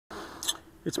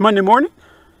It's Monday morning.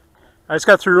 I just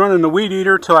got through running the weed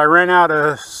eater till I ran out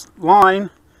of line.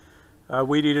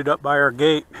 Weed eated up by our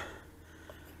gate.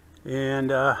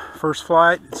 And first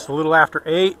flight, it's a little after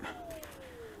 8.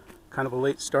 Kind of a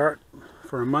late start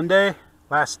for a Monday.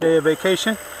 Last day of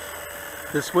vacation.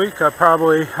 This week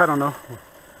I don't know.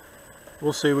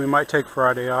 We'll see, we might take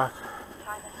Friday off.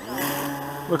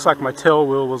 Looks like my tail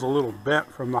wheel was a little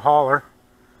bent from the hauler.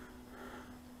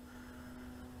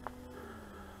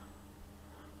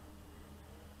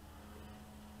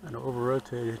 And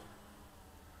over-rotated.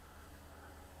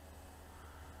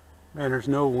 Man, there's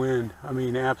no wind. I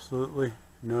mean, absolutely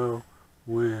no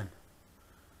wind.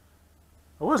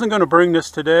 I wasn't going to bring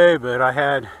this today, but I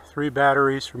had 3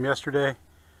 batteries from yesterday.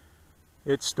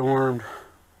 It stormed.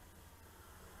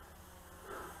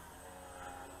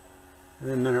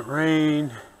 And then it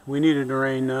rained. We needed the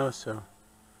rain though, so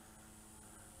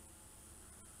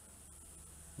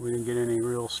we didn't get any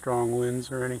real strong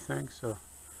winds or anything, so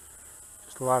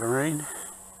just a lot of rain.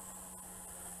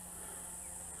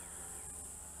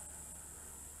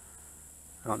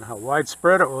 I don't know how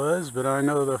widespread it was, but I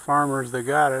know the farmers that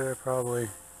got it are probably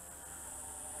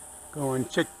going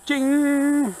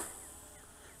cha-ching.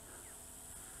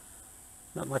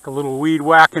 Not like a little weed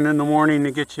whacking in the morning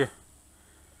to get you.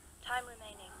 Time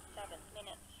remaining 7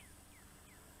 minutes.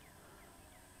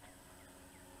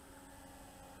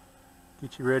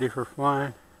 Get you ready for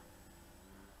flying.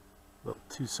 Little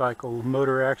 2-cycle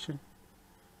motor action.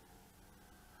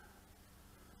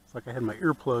 It's like I had my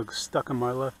earplugs stuck in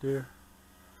my left ear.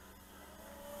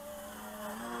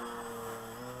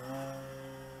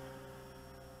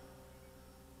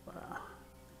 Wow.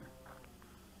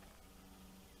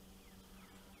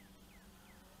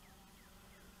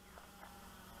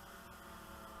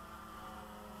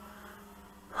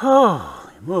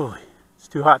 Holy moly. It's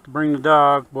too hot to bring the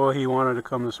dog. Boy, he wanted to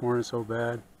come this morning so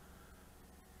bad.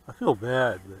 I feel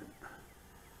bad, but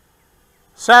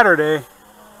Saturday,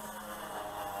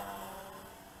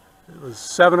 it was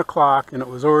 7 o'clock and it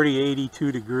was already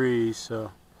 82 degrees,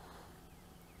 so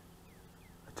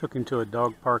I took him to a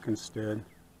dog park instead.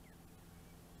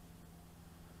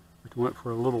 We went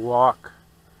for a little walk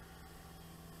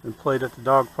and played at the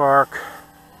dog park.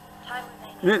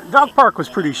 And the dog park was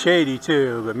pretty shady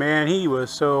too, but man, he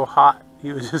was so hot.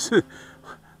 He was just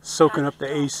soaking up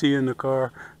the AC in the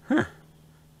car.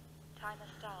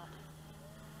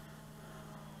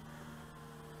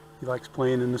 He likes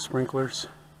playing in the sprinklers.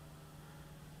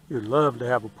 He would love to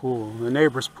have a pool. The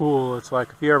neighbor's pool, it's like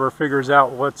if he ever figures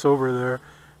out what's over there,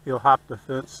 he'll hop the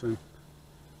fence and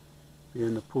be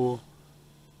in the pool.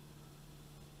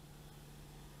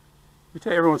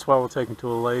 Every once in a while we'll take him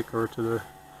to a lake or to the...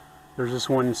 There's this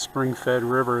one spring-fed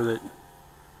river that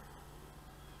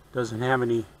doesn't have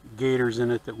any gators in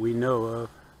it that we know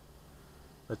of.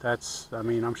 But that's, I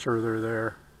mean, I'm sure they're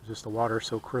there. Just the water's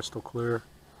so crystal clear.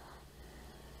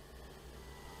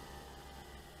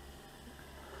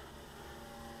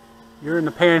 You're in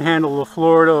the panhandle of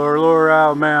Florida or lower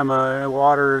Alabama, and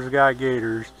water's got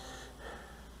gators.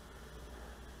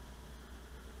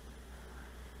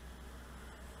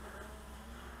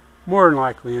 More than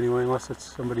likely anyway, unless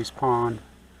it's somebody's pond.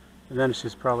 And then it's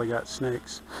just probably got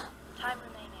snakes. Time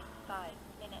remaining 5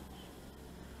 minutes.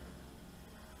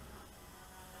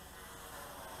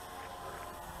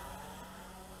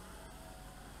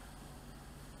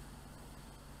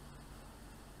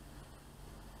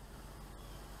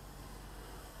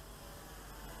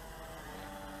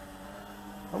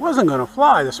 I wasn't going to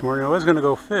fly this morning. I was going to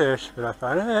go fish, but I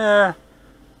thought, I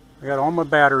got all my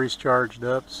batteries charged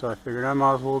up, so I figured I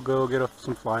might as well go get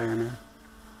some flying in.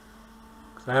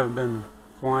 Because I haven't been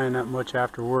flying that much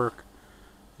after work.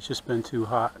 It's just been too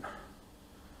hot.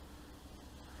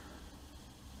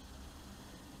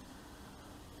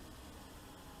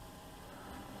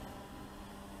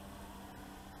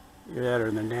 Either that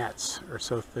or the gnats are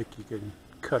so thick you can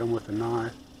cut them with a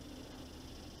knife.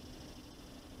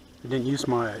 I didn't use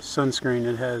my sunscreen.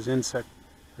 It has insect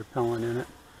repellent in it.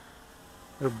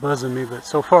 They're buzzing me, but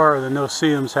so far the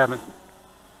no-see-ums haven't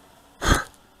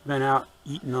been out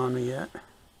eating on me yet.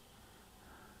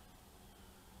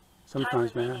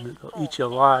 Sometimes, man, they'll eat you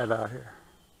alive out here.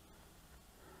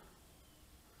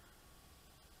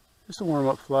 Just a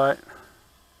warm-up flight.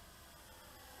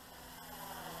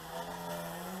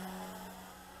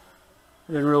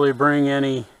 I didn't really bring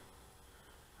any.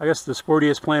 I guess the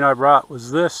sportiest plane I brought was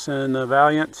this and the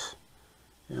Valiant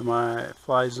and my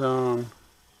Fly Zone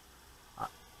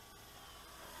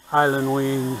Island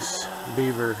Wings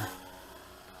Beaver.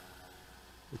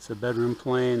 It's a bedroom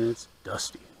plane and it's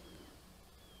dusty.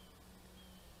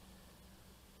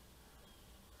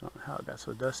 I don't know how it got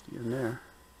so dusty in there.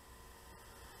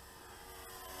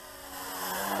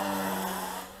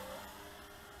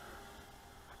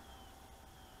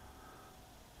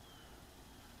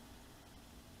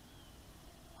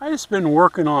 I just been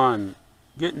working on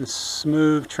getting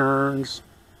smooth turns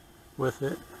with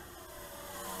it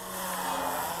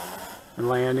and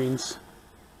landings.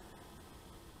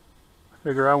 I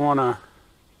figure I want to.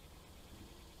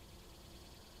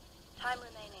 Time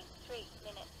remaining 3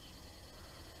 minutes.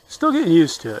 Still getting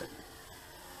used to it.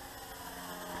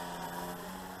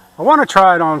 I want to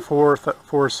try it on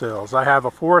four sails. I have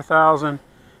a 4,000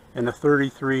 and a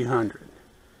 3,300.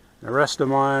 The rest of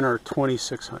mine are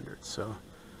 2,600. So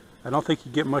I don't think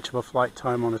you get much of a flight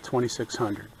time on a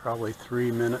 2,600. Probably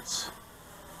 3 minutes.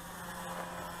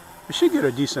 You should get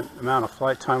a decent amount of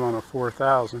flight time on a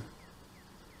 4,000.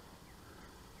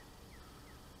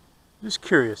 Just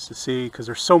curious to see, because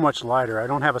they're so much lighter. I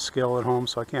don't have a scale at home,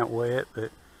 so I can't weigh it,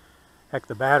 but heck,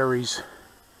 the batteries,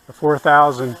 the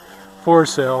 4,000 four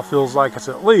sail feels like it's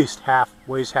at least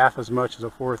weighs half as much as a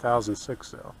 4,000 six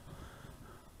sail.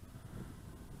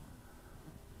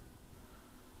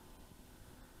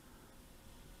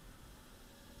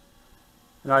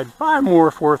 And I'd buy more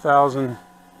 4,000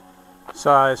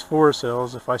 size four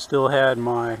sails if I still had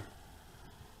my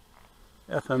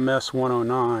FMS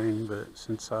 109, but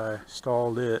since I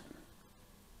stalled it.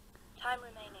 Time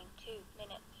remaining 2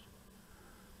 minutes.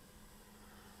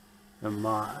 And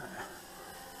my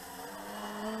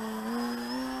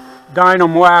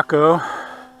Dynam Wacko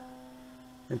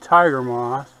and Tiger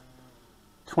Moth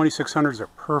 2600s are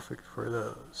perfect for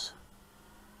those.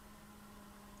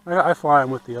 I fly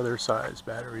them with the other size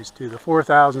batteries too. The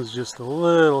 4000 is just a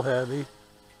little heavy,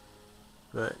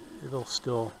 but it'll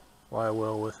still fly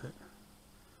well with it.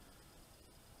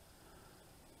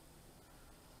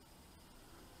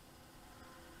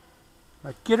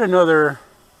 I get another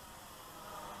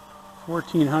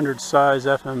 1400 size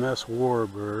FMS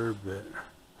Warbird, but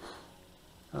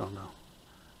I don't know.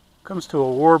 Comes to a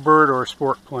Warbird or a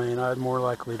sport plane, I'd more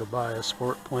likely to buy a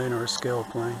sport plane or a scale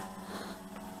plane.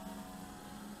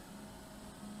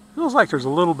 Feels like there's a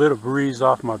little bit of breeze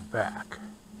off my back.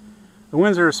 The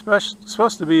winds are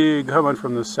supposed to be coming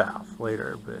from the south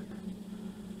later, but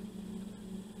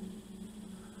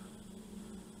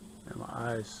and my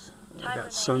eyes, I got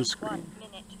sunscreen.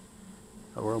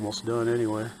 Oh, we're almost done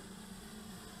anyway.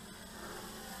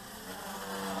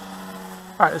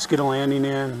 Alright, let's get a landing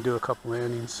in, do a couple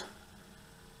landings.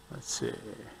 Let's see.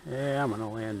 Yeah, I'm going to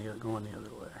land going the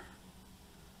other way.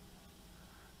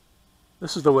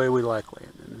 This is the way we like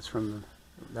landing. It's from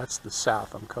that's the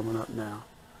south. I'm coming up now.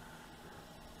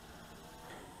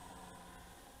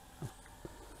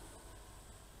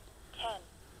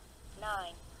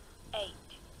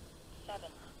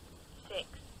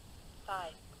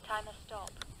 Timer stop.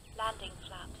 Landing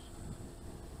flaps.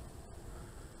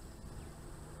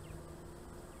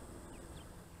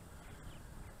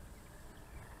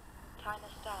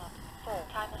 Timer start. 4.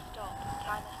 Timer stop.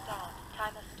 Timer start.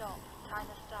 Timer stop.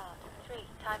 Timer start. 3.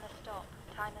 Timer stop.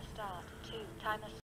 Timer start. 2. Timer stop.